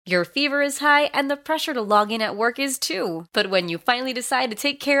Your fever is high and the pressure to log in at work is too. But when you finally decide to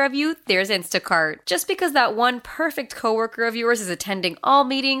take care of you, there's Instacart. Just because that one perfect coworker of yours is attending all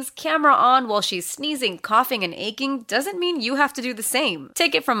meetings, camera on while she's sneezing, coughing, and aching, doesn't mean you have to do the same.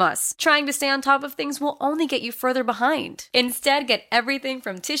 Take it from us. Trying to stay on top of things will only get you further behind. Instead, get everything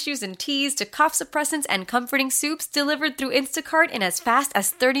from tissues and teas to cough suppressants and comforting soups delivered through Instacart in as fast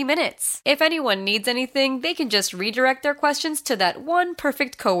as 30 minutes. If anyone needs anything, they can just redirect their questions to that one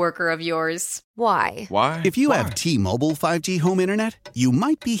perfect coworker of yours. Why? Why? If you have T-Mobile 5G home internet, you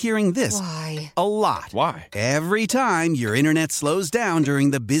might be hearing this Why? a lot. Why? Every time your internet slows down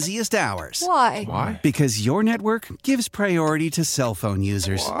during the busiest hours. Why? Why? Because your network gives priority to cell phone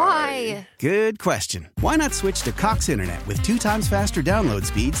users. Why? Good question. Why not switch to Cox Internet with 2 times faster download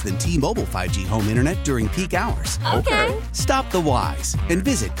speeds than T-Mobile 5G home internet during peak hours? Okay. Stop the whys and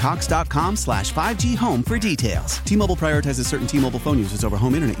visit cox.com/5G home for details. T-Mobile prioritizes certain T-Mobile phone users over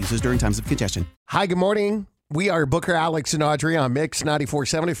home internet users during times of congestion. Hi, good morning. We are Booker, Alex, and Audrey on Mix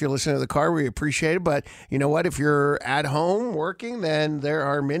 94.7. If you're listening to the car, we appreciate it. But you know what? If you're at home working, then there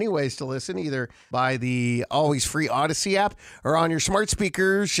are many ways to listen, either by the always free Odyssey app or on your smart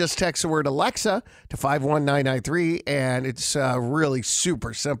speakers. Just text the word Alexa to 51993, and it's really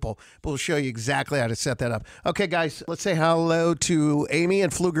super simple. We'll show you exactly how to set that up. Okay, guys, let's say hello to Amy in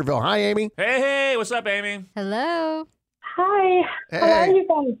Pflugerville. Hi, Amy. Hey, what's up, Amy? Hello. Hi. How are you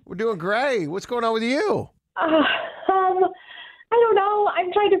guys? We're doing great. What's going on with you? I don't know.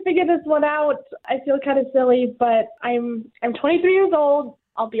 I'm trying to figure this one out. I feel kind of silly, but I'm 23 years old.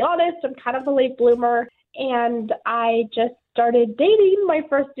 I'll be honest, I'm kind of a late bloomer, and I just started dating my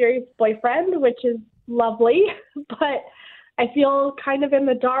first serious boyfriend, which is lovely, but I feel kind of in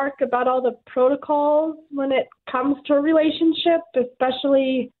the dark about all the protocols when it comes to a relationship,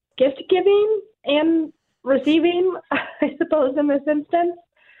 especially gift giving and receiving, I suppose, in this instance.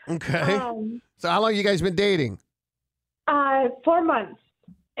 Okay. So how long you guys been dating? 4 months.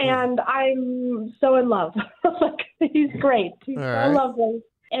 And I'm so in love. Like, he's great. He's All so right. lovely.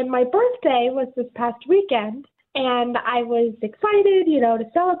 And my birthday was this past weekend, and I was excited, to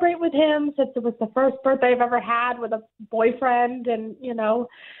celebrate with him since it was the first birthday I've ever had with a boyfriend. And,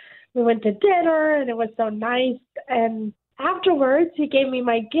 we went to dinner, and it was so nice. And afterwards, he gave me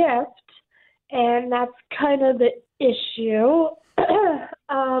my gift, and that's kind of the issue.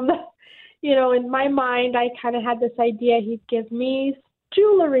 In my mind, I kind of had this idea he'd give me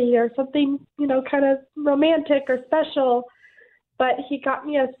jewelry or something, kind of romantic or special. But he got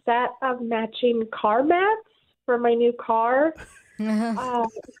me a set of matching car mats for my new car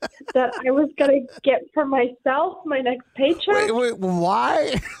that I was going to get for myself my next paycheck. Wait,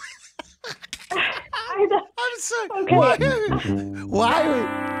 why? I'm sorry. Okay.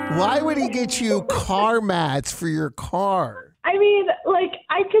 Why would he get you car mats for your car? I mean,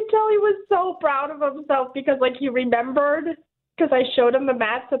 I could tell he was so proud of himself because, he remembered because I showed him the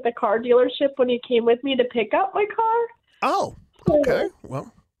mats at the car dealership when he came with me to pick up my car. Oh, okay.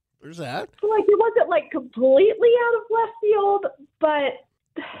 Well, there's that. So, it wasn't, completely out of left field, but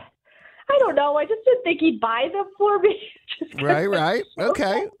I don't know. I just didn't think he'd buy them for me. Right.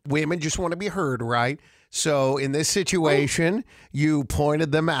 Okay. Women just want to be heard, right? So, in this situation, you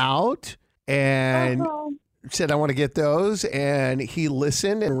pointed them out and said, I want to get those. And he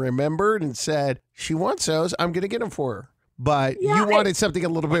listened and remembered and said, she wants those. I'm going to get them for her. But you wanted something a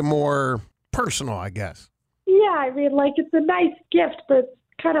little bit more personal, I guess. Yeah, I mean, it's a nice gift, but it's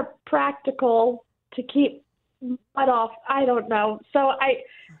kind of practical to keep mud off. I don't know. So I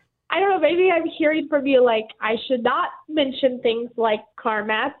don't know, maybe I'm hearing from you I should not mention things like car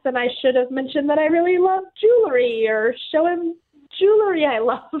mats, and I should have mentioned that I really love jewelry or show him jewelry I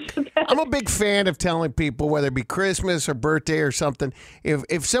love. I'm a big fan of telling people, whether it be Christmas or birthday or something,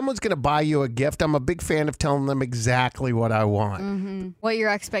 if someone's going to buy you a gift, I'm a big fan of telling them exactly what I want. Mm-hmm. What your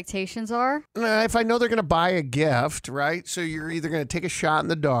expectations are? If I know they're going to buy a gift, right? So you're either going to take a shot in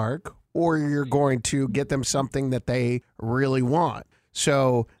the dark or you're going to get them something that they really want.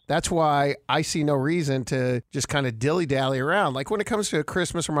 So that's why I see no reason to just kind of dilly-dally around. Like when it comes to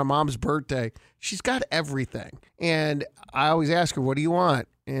Christmas or my mom's birthday, she's got everything. And I always ask her, what do you want?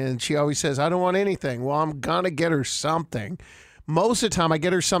 And she always says, I don't want anything. Well, I'm going to get her something. Most of the time, I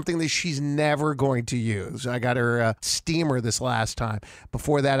get her something that she's never going to use. I got her a steamer this last time.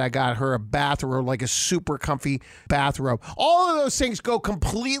 Before that, I got her a bathrobe, like a super comfy bathrobe. All of those things go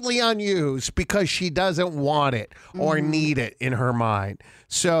completely unused because she doesn't want it or need it in her mind.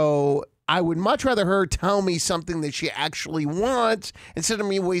 So I would much rather her tell me something that she actually wants instead of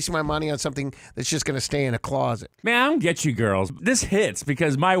me wasting my money on something that's just going to stay in a closet. Man, I don't get you girls. This hits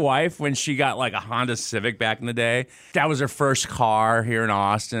because my wife, when she got like a Honda Civic back in the day, that was her first car here in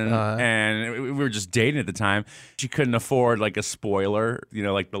Austin, and we were just dating at the time. She couldn't afford like a spoiler,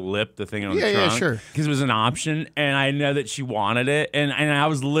 like the lip, the thing on the trunk. Yeah, sure. Because it was an option, and I know that she wanted it, and I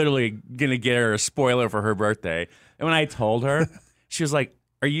was literally going to get her a spoiler for her birthday. And when I told her, she was like,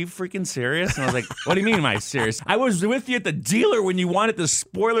 "Are you freaking serious?" And I was like, "What do you mean, am I serious? I was with you at the dealer when you wanted the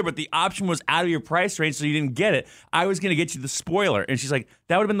spoiler, but the option was out of your price range, so you didn't get it. I was going to get you the spoiler." And she's like,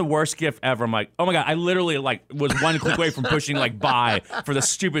 "That would have been the worst gift ever." I'm like, "Oh my God, I literally was one click away from pushing buy for the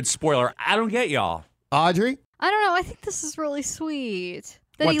stupid spoiler." I don't get y'all. Audrey? I don't know. I think this is really sweet.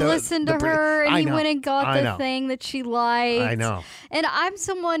 That What, he the- listened the to Brit- her and I he know. went and got I the know. thing that she liked. I know. And I'm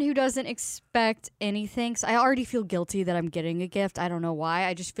someone who doesn't expect anything. So I already feel guilty that I'm getting a gift. I don't know why.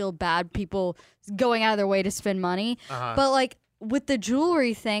 I just feel bad people going out of their way to spend money. But with the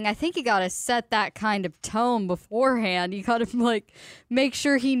jewelry thing, I think you got to set that kind of tone beforehand. You got to make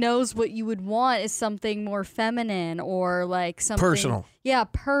sure he knows what you would want is something more feminine or something Personal. Yeah,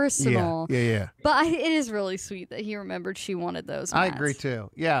 personal. Yeah. But it is really sweet that he remembered she wanted those. I mats. agree too.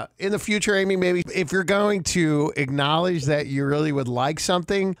 Yeah. In the future, Amy, maybe if you're going to acknowledge that you really would like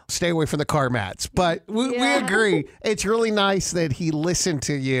something, stay away from the car mats. But we agree. It's really nice that he listened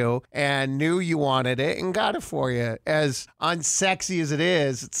to you and knew you wanted it and got it for you. As unsexy as it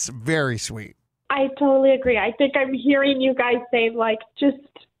is, it's very sweet. I totally agree. I think I'm hearing you guys say, just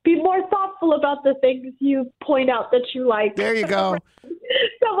be more thoughtful about the things you point out that you like. There you go.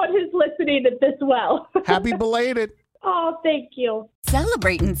 Someone who's listening to this well. Happy belated. Oh, thank you.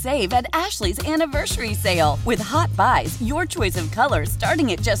 Celebrate and save at Ashley's Anniversary Sale. With Hot Buys, your choice of colors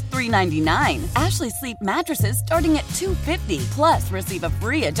starting at just $3.99. Ashley Sleep mattresses starting at $2.50. Plus, receive a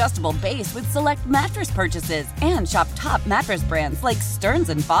free adjustable base with select mattress purchases. And shop top mattress brands like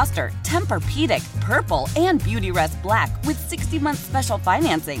Stearns & Foster, Tempur-Pedic, Purple, and Beautyrest Black with 60-month special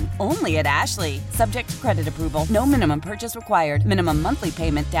financing. Only at Ashley. Subject to credit approval. No minimum purchase required. Minimum monthly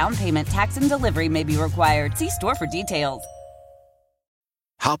payment, down payment, tax, and delivery may be required. See store for details.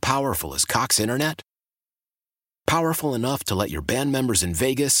 How powerful is Cox Internet? Powerful enough to let your band members in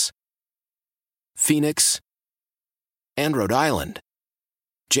Vegas, Phoenix, and Rhode Island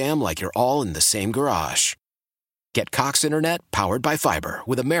jam like you're all in the same garage. Get Cox Internet powered by fiber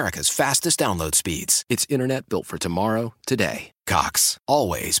with America's fastest download speeds. It's internet built for tomorrow, today. Cox,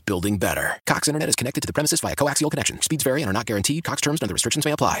 always building better. Cox Internet is connected to the premises via coaxial connection. Speeds vary and are not guaranteed. Cox terms and other restrictions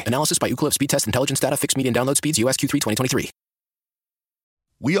may apply. Analysis by Ookla of Speed Test Intelligence Data. Fixed median download speeds. US Q3 2023.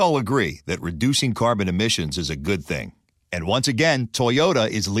 We all agree that reducing carbon emissions is a good thing. And once again, Toyota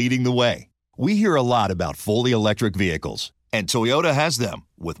is leading the way. We hear a lot about fully electric vehicles, and Toyota has them,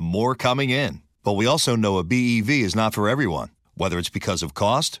 with more coming in. But we also know a BEV is not for everyone, whether it's because of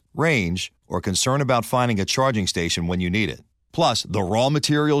cost, range, or concern about finding a charging station when you need it. Plus, the raw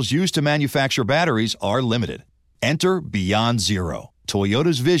materials used to manufacture batteries are limited. Enter Beyond Zero,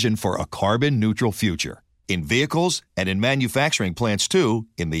 Toyota's vision for a carbon-neutral future. In vehicles and in manufacturing plants, too,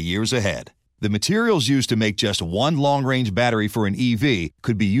 in the years ahead. The materials used to make just one long-range battery for an EV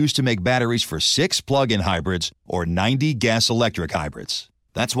could be used to make batteries for 6 plug-in hybrids or 90 gas-electric hybrids.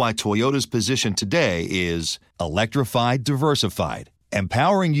 That's why Toyota's position today is electrified, diversified,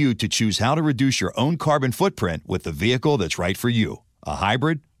 empowering you to choose how to reduce your own carbon footprint with the vehicle that's right for you, a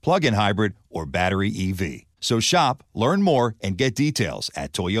hybrid, plug-in hybrid, or battery EV. So shop, learn more, and get details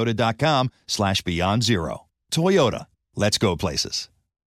at toyota.com/beyond zero. Toyota, let's go places.